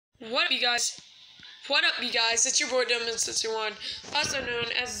What up, you guys? What up, you guys? It's your boy man61, also known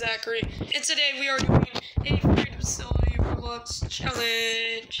as Zachary, and today we are doing a free facility Roblox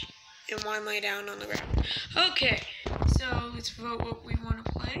challenge. And why am I down on the ground? Okay, so let's vote what we want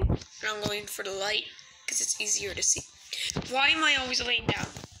to play. And I'm going for the light because it's easier to see. Why am I always laying down?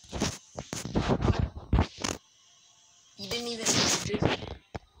 You didn't even introduce me.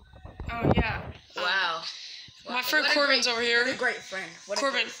 Oh yeah. Wow. My friend Corbin's over here. What a great friend. What a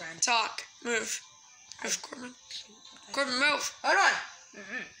Corbin, great friend. talk. Move. Move, Corbin. Corbin, move. Hold on.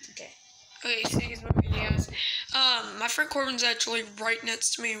 Okay. Okay, so he's moving, guys. My friend Corbin's actually right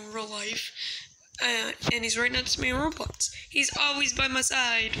next to me in real life. And he's right next to me in Roblox. He's always by my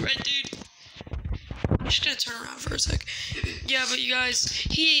side. Right, dude? I'm just gonna turn around for a sec. Yeah, but you guys,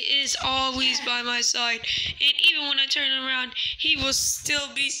 he is always by my side. And even when I turn around, he will still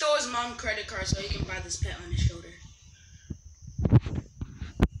be... He stole his mom's credit card so he can buy this pet on his shoulder.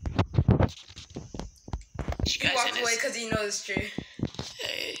 He walked away because he knows it's true.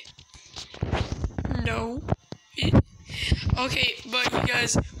 Hey. No. Okay, but you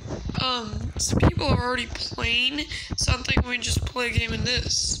guys, some people are already playing, so I'm thinking we just play a game in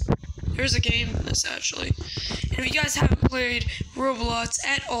this. There's a game in this, actually. And if you guys haven't played Roblox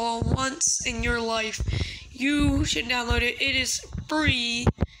at all once in your life, you should download it. It is free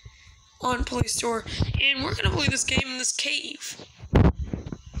on Play Store. And we're gonna play this game in this cave.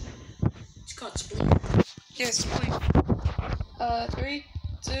 It's called Split. Yes, please. 3,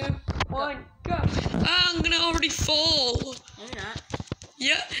 2, 1, go. I'm gonna already fall. No, you're not.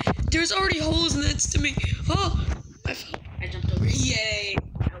 Yeah, there's already holes next to me. Oh, I fell. I jumped over. Yay.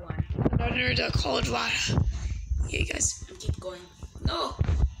 I won. Another the cold water. Yeah, guys. I'm keep going. No.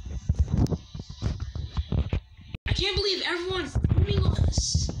 I can't believe everyone's filming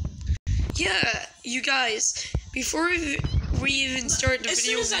us. Yeah, you guys. Before we even start the as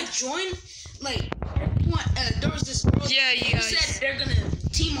video. As soon as I joined, like, everyone, there was this girl who said they're gonna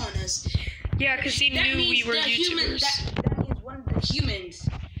team on us. Yeah, because he knew we were YouTubers. That means one of the humans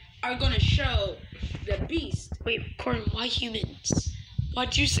are gonna show the beast. Wait, Corbin, why humans?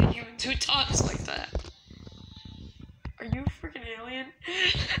 Why'd you say humans? Who talks like that? Are you a freaking alien?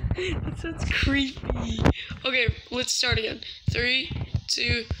 That sounds creepy. Okay, let's start again. 3,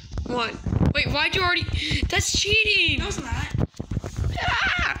 2, 1. Wait, why'd you already... That's cheating! No, it's not.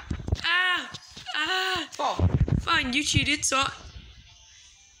 Ah! Ah! Ah! Fall. Fine, you cheated, so...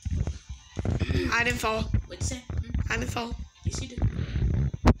 I didn't fall. What'd you say? I didn't fall. Yes, you did.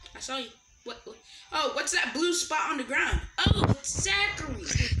 I saw you. What? Oh, what's that blue spot on the ground? Oh, it's Zachary.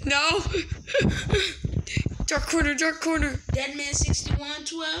 No! Dark corner, dark corner. Dead man61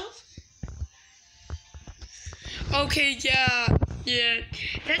 12. Okay, yeah.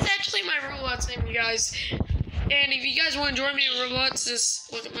 That's actually my Roblox name, you guys. And if you guys want to join me in Roblox,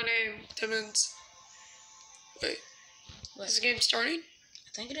 just look at my name, Timmons. Wait. What? Is the game starting?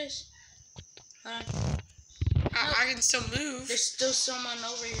 I think it is. I can still move. There's still someone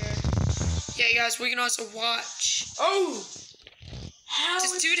over here. Yeah, you guys, we can also watch. Oh! How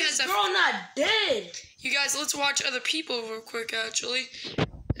this is dude this has girl not dead? You guys, let's watch other people real quick, actually.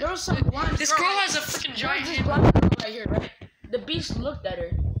 There was some blonde This girl has a freaking giant This blonde girl right here, right? The beast looked at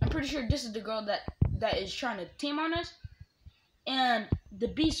her. I'm pretty sure this is the girl that is trying to team on us. And the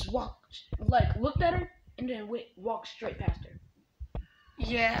beast looked at her and then walked straight past her.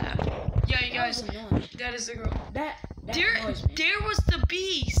 Yeah, you guys, that is the girl. That there was the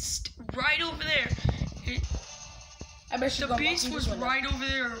beast right over there. I bet the beast was right over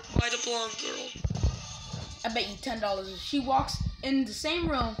there by the blonde girl. I bet you $10 if she walks in the same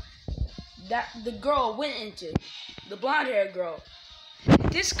room that the girl went into. The blonde-haired girl.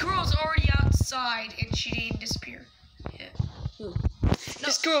 This girl's already outside and she didn't disappear. Yeah. Who?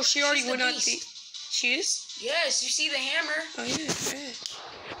 This girl, she already went out. She is? Yes, you see the hammer. Oh yeah.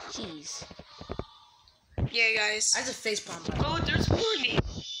 Jeez. Yeah, guys. That's a face palm. Oh, there's warning.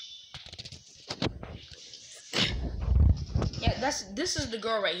 Yeah, this is the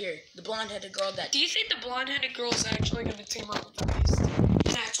girl right here. The blonde-headed girl that... Do you think the blonde-headed girl is actually going to team up with the beast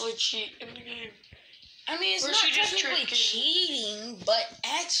and actually cheat in the game? I mean, it's not technically cheating, but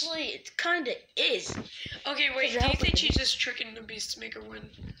actually it kind of is. Okay, wait, do you think she's just tricking the beast to make her win?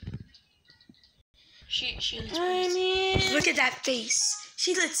 Look at that face.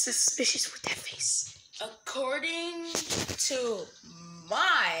 She looks suspicious with that face. According to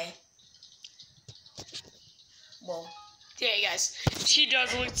my... Well... Yeah, guys. She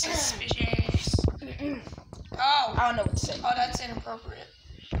does look suspicious. Oh. I don't know what to say. Oh, that's inappropriate.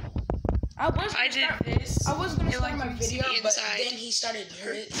 I was gonna start my video, but then he started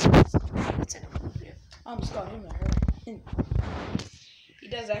hurt. That's inappropriate. I almost got him hurt.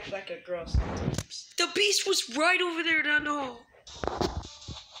 does act like a girl sometimes. The beast was right over there down the hall.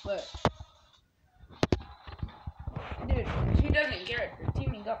 But, dude, she doesn't care. They're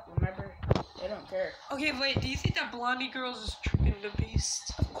teaming up, remember? They don't care. Okay, wait, do you think that blondie girl is tricking the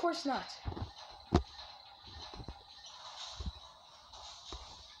beast? Of course not.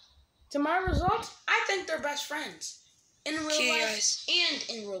 To my results, I think they're best friends. In real life guys. and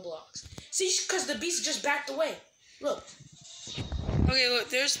in Roblox. See, because the beast just backed away. Look. Okay, look,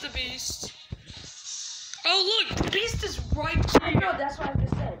 there's the beast. Oh, look, the beast is right there. I know, that's what I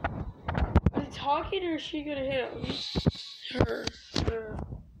just said. Is he talking or is she gonna hit him? Her.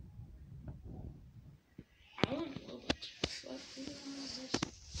 I don't know.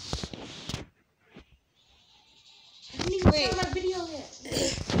 I didn't even Wait. start my video yet.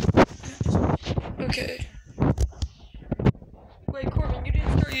 Okay. Wait, Corbin, you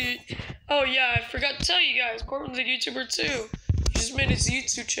didn't start your... Oh, yeah, I forgot to tell you guys. Corbin's a YouTuber, too. He just made his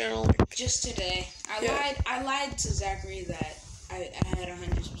YouTube channel. Just today. I lied to Zachary that I had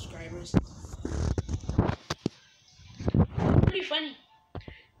 100 subscribers. Pretty funny.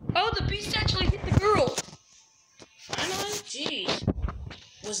 Oh, the beast actually hit the girl. Finally? Jeez.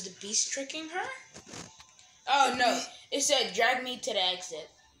 Was the beast tricking her? Oh, no. It said, drag me to the exit.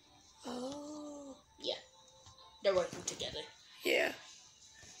 Oh. Yeah. They're working together. Yeah.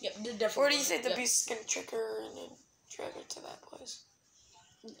 Yep, they're definitely. Or do you think the beast is gonna trick her and then drag her to that place?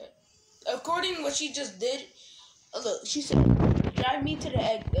 Okay. According to what she just did, look, she said, drag me to the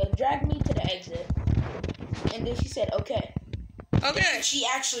exit. And then she said, okay. Okay. And she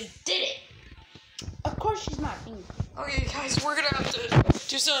actually did it. Of course she's not being. Okay, guys, we're gonna have to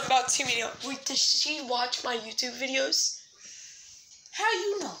do something about teaming up. Wait, does she watch my YouTube videos? How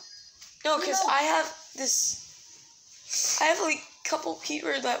you know? No, because I have like couple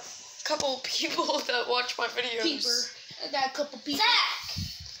people that watch my videos. Peeper. I got a couple people.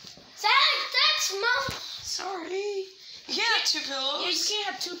 Zach, that's Mom. Sorry. You can't have 2 pillows. Yeah, you can't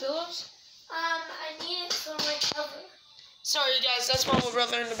have 2 pillows. I need it for my cover. Sorry, guys, that's my little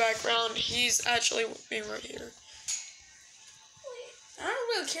brother in the background. He's actually with me right here. I don't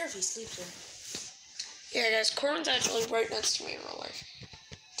really care if he sleeps in. Yeah, guys, Corbin's actually right next to me in real life.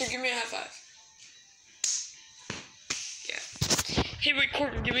 Dude, give me a high five. Yeah. Hey, wait,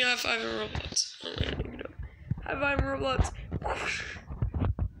 Corbin, give me a high five in Roblox. Oh, I don't even know. High five in Roblox.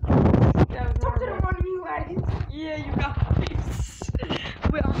 Yeah, you got this.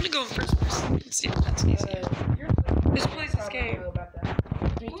 Wait, I'm gonna go in first person and see if that's easy. This plays this game.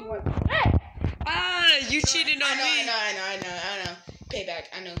 3, 2, 1. Hey! Ah, you cheated on me. I know. Payback.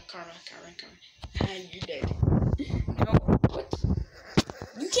 I know. Karma. And you're dead. No. What?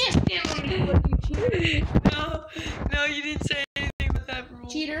 You can't stand on me, but you cheated. No, you didn't say anything with that rule.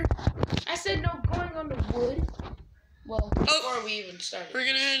 Cheater. I said no going on the wood. Well, before we even started. We're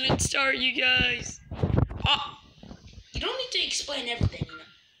gonna end and start, you guys. Oh. You don't need to explain everything, you know.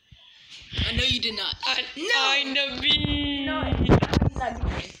 I know you did not. I'm the beast. No, I'm not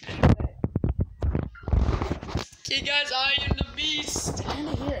doing it. Okay, guys, I am the beast. I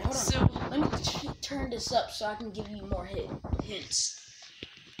want to hear it. Hold on. So, let me turn this up so I can give you more hints.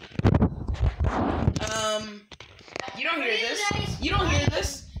 You don't hear this. You don't hear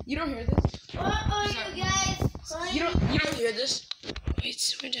this. You don't hear this. What are you guys? You don't hear this. wait,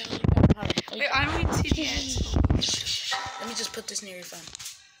 slow down. Alright, Wait, I don't even see the ads. let me just put this near your phone.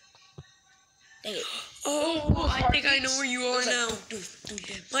 Dang it. Oh, I think I know where you are now.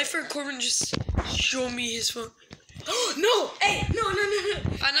 Like, My friend Corbin just showed me his phone. No! Hey! No!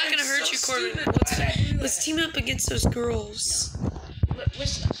 I'm not gonna hurt you, Corbin. Let's team up against those girls.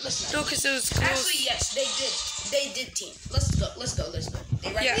 Listen. No, because those girls. Actually, yes, they did. They did team. Let's go.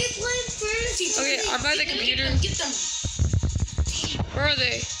 They right Yeah. here. Okay, I'm by the computer. Get them. Where are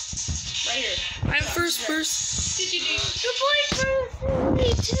they? Right here. I'm first. The boyfriend for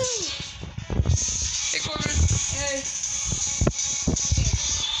me too. Hey, Corbin. Hey.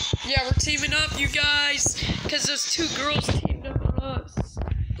 Yeah, we're teaming up, you guys, because those 2 girls teamed up on us.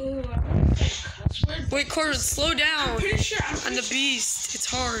 Ooh, I don't say cuss word. Wait, Corbin, slow down. I'm pretty sure. I'm the beast. It's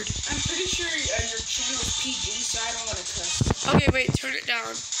hard. I'm pretty sure your channel is PG, so I don't want to cuss. Okay, wait, turn it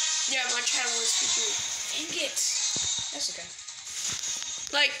down. Yeah, my channel is PG. Dang it. That's okay.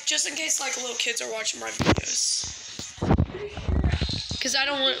 Like, just in case, like, little kids are watching my videos. Because I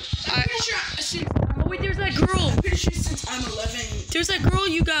don't want... I'm pretty sure since Oh, wait, there's that girl. I'm pretty sure since I'm 11. There's that girl,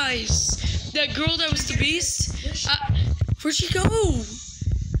 you guys. That girl that was the beast. Where'd she go?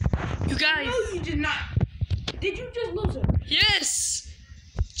 You guys. No, you did not. Did you just lose her? Yes.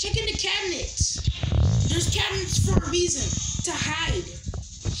 Check in the cabinets. There's cabinets for a reason. To hide.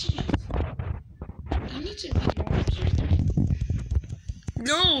 You need to be more observant.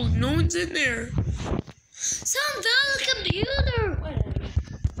 No, no one's in there. Someone's on the computer. Whatever.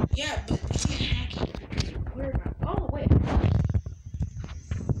 Yeah, but we can't hack it. Where am I? Oh, wait.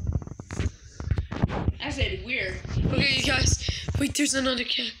 I said weird. Okay, you guys. Wait, there's another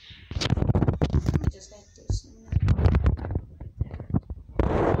cat. Let me just hack this.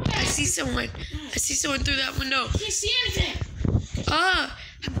 I see someone. I see someone through that window. I can't see anything. Ah,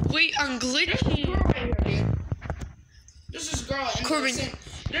 wait, I'm There's a glitching. girl right here, dude. There's this girl. And Corbin.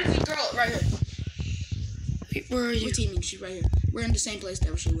 There's a girl right here. Wait, where are you? What team is she right here? We're in the same place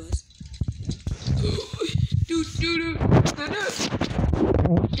that she was. Dude. I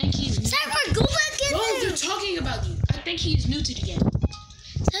think he's new. Zachary, go back in Oh, there. they're talking about you. I think he's new to the game.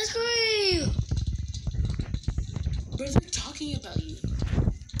 Zachary. Bro, they're talking about you.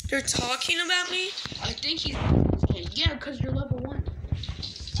 They're talking about me? I think he's... Yeah, because you're level 1.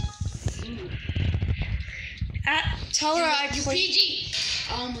 Tell her I You play. PG.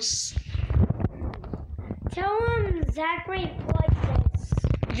 Almost. Tell him Zachary like this.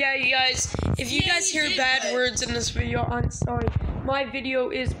 Yeah, you guys. If you guys hear bad words in this video, I'm sorry. My video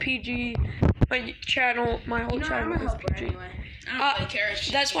is PG. My channel, my whole I'm channel gonna is help her PG. anyway. I don't really care if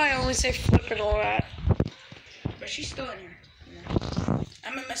she That's why I only say flip and all that. But she's still in here. You know.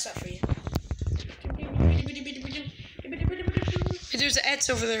 I'm gonna mess up for you. Hey, there's an Ets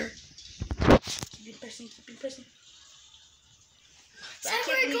over there. Keep pressing.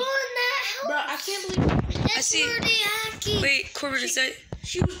 Zachary, go in that house. Bro, I can't believe That's I see- where they hacking. Wait, Corbin, is that?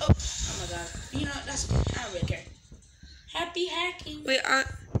 she was. Oh my god. You know, that's. I don't really care. Happy hacking. Wait,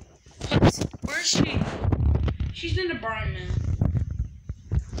 where is she? She's in the barn now.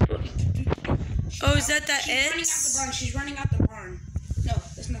 Oh, is that She's running out the Ets? barn. She's running out the barn. No,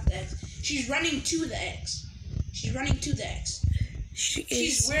 that's not the X. She's running to the X. She's running to the X.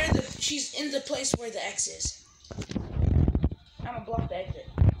 She's She's in the place where the X is. I'm gonna block the exit.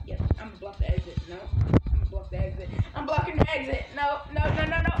 Yes, I'm gonna block the exit. No, I'm gonna block the exit. I'm blocking the exit. No. Oh,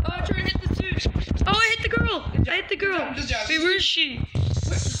 I'm trying to hit the dude. Oh, I hit the girl. I hit the girl. Good job. Wait, where is she?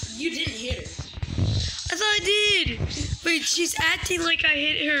 You didn't hit her. I thought I did. Wait, she's acting like I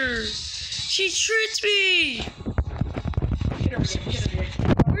hit her. She tricked me. Hit her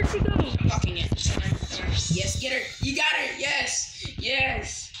again. Where'd she go? I'm blocking it. Yes, get her. You got her.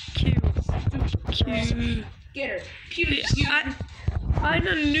 Yes. Cute. Get her. Cute. I'm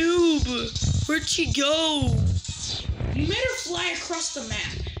a noob. Where'd she go? You made her fly across the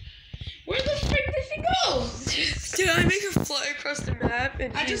map. Where the frick did she go? Did I make her fly across the map?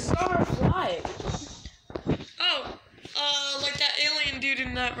 And I just saw her fly. Oh, like that alien dude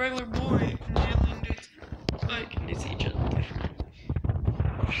and that regular boy. And the alien dude, like, they see each other different.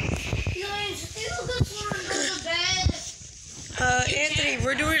 Guys, you just want to go to bed. Anthony,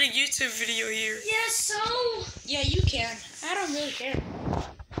 we're doing a YouTube video here. Yes, so. Yeah, you can. I don't really care.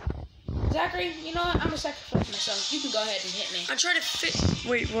 Zachary, you know what? I'm gonna sacrifice myself. You can go ahead and hit me. I'm trying to fit.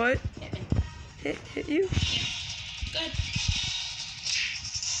 Wait, what? Hit me. Hit you? Go ahead.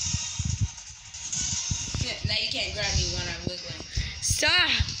 Now you can't grab me when I'm wiggling. Stop!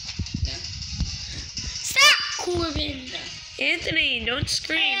 No. Stop, Corbin. No. Anthony, don't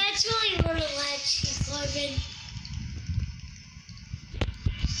scream. I actually want to let you, Corbin.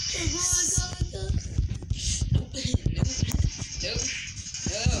 No.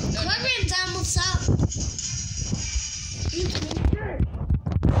 Corbin's almost up.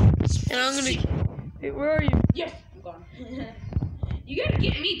 And I'm gonna. Wait, where are you? Yes, I'm gone. You gotta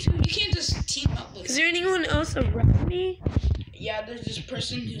get me too. You can't just team up with Is there anyone else around me? Yeah, there's this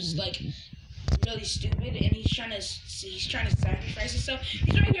person who's like really stupid, and he's trying to sacrifice himself.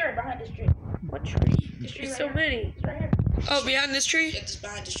 He's right here behind this tree. What tree? This tree There's right so here. many. He's right here. Oh, behind this tree? Yeah, this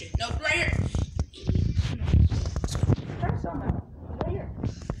behind this tree. No, right here. Try to sell him out. He's right here. You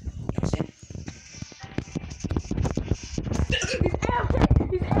know what I'm saying? He's AFK.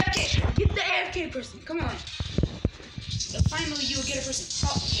 He's AFK. Get the AFK person. Come on. Finally, you will get a person.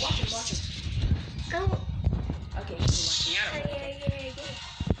 Oh, watch him. Oh. Okay, you can watch me. I don't really care.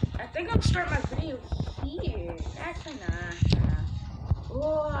 I think I'm gonna start my video here. Actually, nah.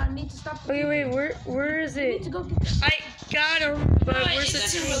 Oh, I need to stop. Wait, where is I need it? to go get this. I got him, but No, where's it the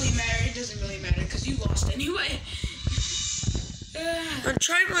doesn't team? really matter. It doesn't really matter because you lost anyway. I'm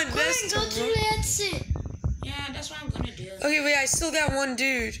trying my best Corbin, go to to. the exit. Yeah, that's what I'm gonna do. Okay, wait, I still got one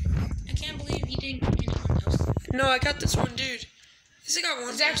dude. I can't believe you didn't get anyone else. No, I got this one dude. I still got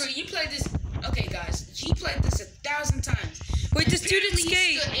one. Zachary, person. you played this. Okay, guys, he played this 1,000 times. Wait, this dude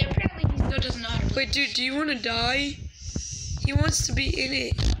escaped. Apparently, he still doesn't know how to play. Wait, dude, do you want to die? He wants to be in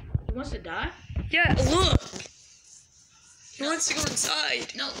it. He wants to die? Yeah, look. He wants to go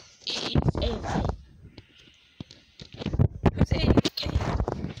inside. No, he's AFK. Who's AFK?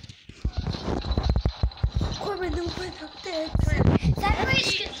 open up there. Zachary.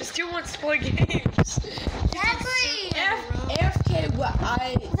 This dude wants to play games. Zachary. AFK,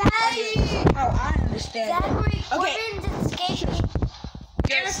 how I understand it. Zachary, Gordon's escaping.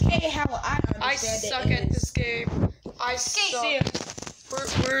 AFK, how I understand it. I suck at this game. I suck.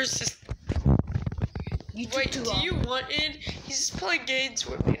 Where's this? Wait, do you want in? He's just playing games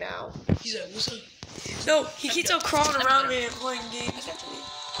with me now. He's like, what's up? No, he keeps on crawling around me and playing games with me.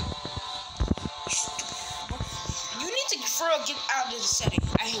 You need to for real get out of the setting.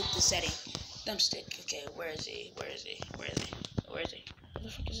 I hate the setting. Thumbstick. Okay, where is he? Where is he? Where is he? Where is he? Where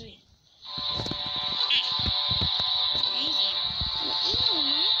the fuck is he?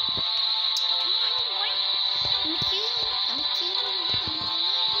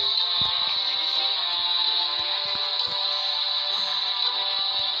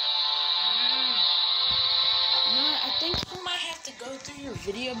 Go through your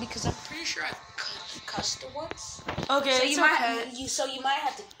video because I'm pretty sure I cussed it once. Okay, so it's you might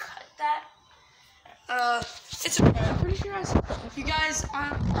have to cut that. It's okay. I'm pretty sure I saw you guys.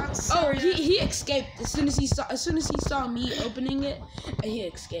 I'm sorry. Oh, he escaped as soon as he saw me opening it. He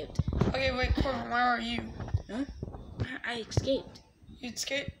escaped. Okay, wait, Corbin, where are you? Huh? I escaped. You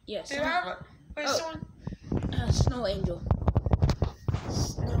escaped? Yes. Did I? Wait, someone. Snow Angel.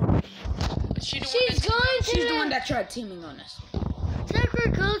 She's the one that tried teaming on us.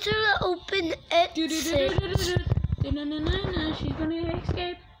 Zachary, go to the open exit. She's gonna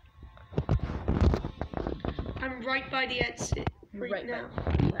escape. I'm right by the exit right now.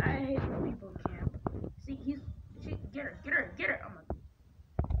 I hate when people camp. See, get her. Oh my.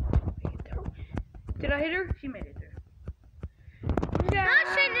 Did I hit her? She made it through. Yeah. No,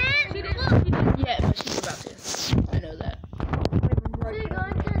 she didn't. She didn't. Yeah, but she's about to. I know that. She's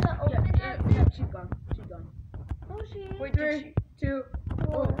going to the open exit. Yeah, she's gone. Oh, she is. Wait, 3, 2,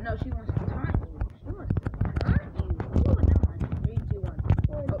 4. Oh, no, she wants to taunt you. Oh, never mind. 3, 2, 1.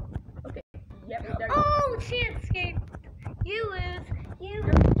 Oh, okay. Yep, there you go. Oh, she escaped. You lose. There's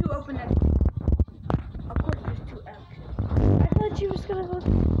 2 open exits. Of course, there's 2 exits. I thought she was gonna go.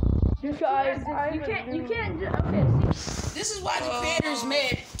 You guys, you can't do. Okay, see, this is why the creators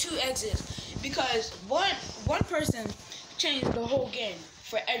made 2 exits because one person changed the whole game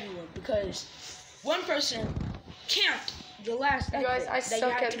for everyone because one person camped the last exit. You guys, I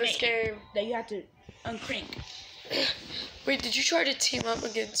suck at this game. That you have to uncrank. Wait, did you try to team up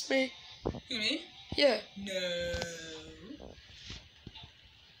against me? Me? Yeah. No.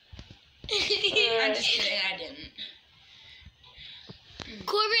 I'm just kidding. I didn't.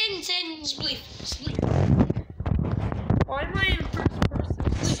 Corbin's in. Spleef. Why am I in first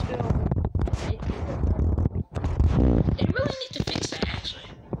person still? They really need to fix that, actually.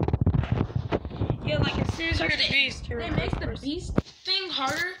 Yeah, like as soon as you're the beast, you're They in make first the person. beast thing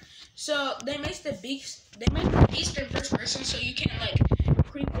harder, so they make the beast in first person, so you can like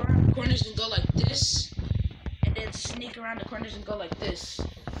creep around the corners and go like this, and then sneak around the corners and go like this,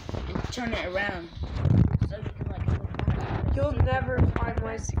 and turn it around, so you can like. You'll never find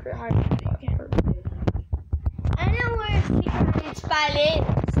my secret hiding spot. I know where a secret hiding spot is.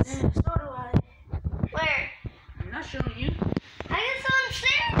 So do I. Where? I'm not showing you. I just want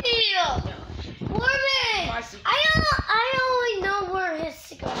to you. Corbin! I only know where his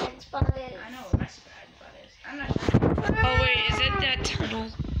secret hiding spot is. I know where my secret hiding spot is. I'm not sure. Oh wait, is it that tunnel?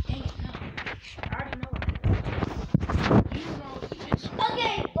 Dang it, no. I already know what it is. You know,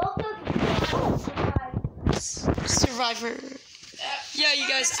 Okay, welcome to Survivor. Yeah, you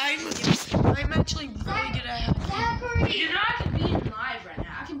guys, I'm actually really good at having. Zachary! You know I can be live right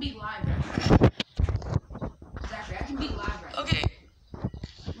now. I can be live right now. Zachary, I can be live right now. Okay.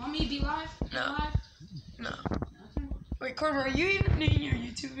 Want me to be live? No. Live? No. Okay. Wait, Corbin, are you even in your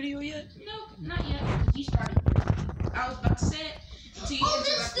YouTube video yet? No, not yet. You started. I was about to say it until you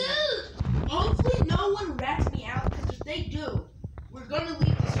interrupted me. Hopefully no one rats me out, because if they do, we're going to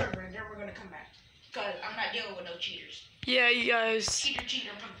leave the server and then we're going to come back. Because I'm not dealing with no cheaters. Yeah, you guys.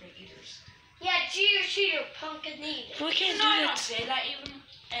 Cheater, pumpkin eaters. Yeah, cheater, pumpkin eater. We can't No, I do don't that. say that even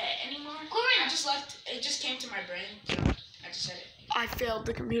anymore. Corbin! I just left. It just came to my brain. I just said it. I failed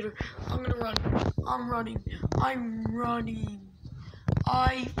the computer. I'm gonna run. I'm running.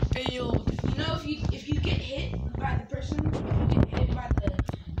 I failed. You know, if you get hit by the person, if you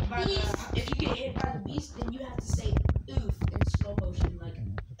get hit by the beast, then you have to say oof in slow motion, like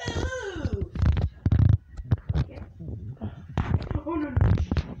oof. Okay. Oh no!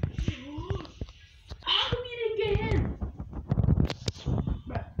 How come you didn't get him?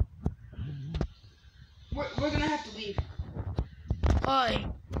 Bruh. We're gonna have to leave. Why?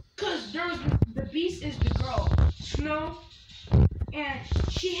 Cause the beast is the girl, Snow, and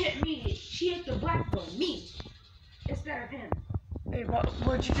she hit me. She hit the black girl, me. out of him. Hey,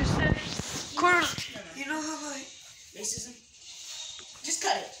 what'd you just say? Corner. You know how like Racism? Just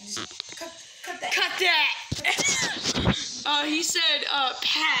cut it. Just cut that. cut that. He said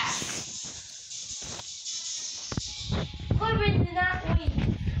pass. Corbin did not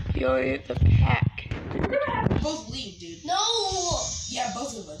leave. Yo, hit the pack. We're gonna have to both leave, dude. No. Yeah,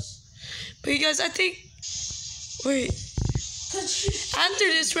 both of us. But you guys, I think. Wait. After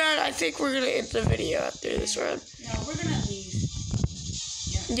this round, I think we're gonna end the video after this round. No, we're gonna leave.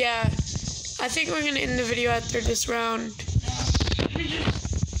 Yeah. I think we're gonna end the video after this round. We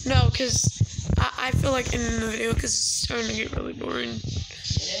just. No, because I feel like ending the video because it's starting to get really boring. It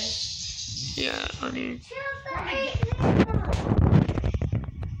is. Yeah, honey. Chelsea.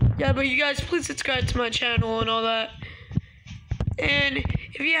 Yeah, but you guys, please subscribe to my channel and all that. And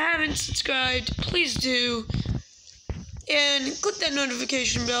if you haven't subscribed, please do. And click that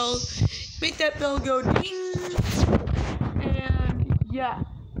notification bell. Make that bell go ding. And yeah.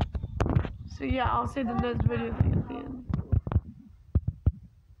 So yeah, I'll say the next video thing at the end.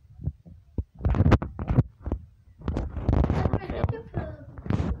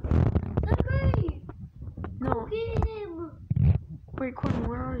 No. Wait, Courtney,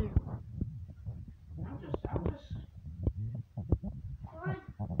 where are you? I'm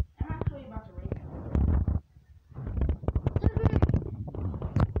actually about to rape him.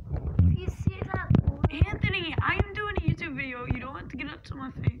 Anthony, I am doing a YouTube video. You don't have to get up to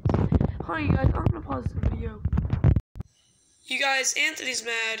my face. Hold on, you guys. I'm gonna pause the video. You guys, Anthony's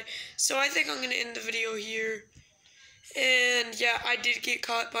mad, so I think I'm gonna end the video here. And yeah, I did get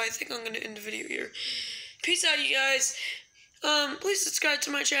caught, but I think I'm gonna end the video here. Peace out, you guys. Please subscribe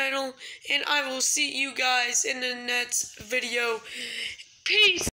to my channel, and I will see you guys in the next video. Peace.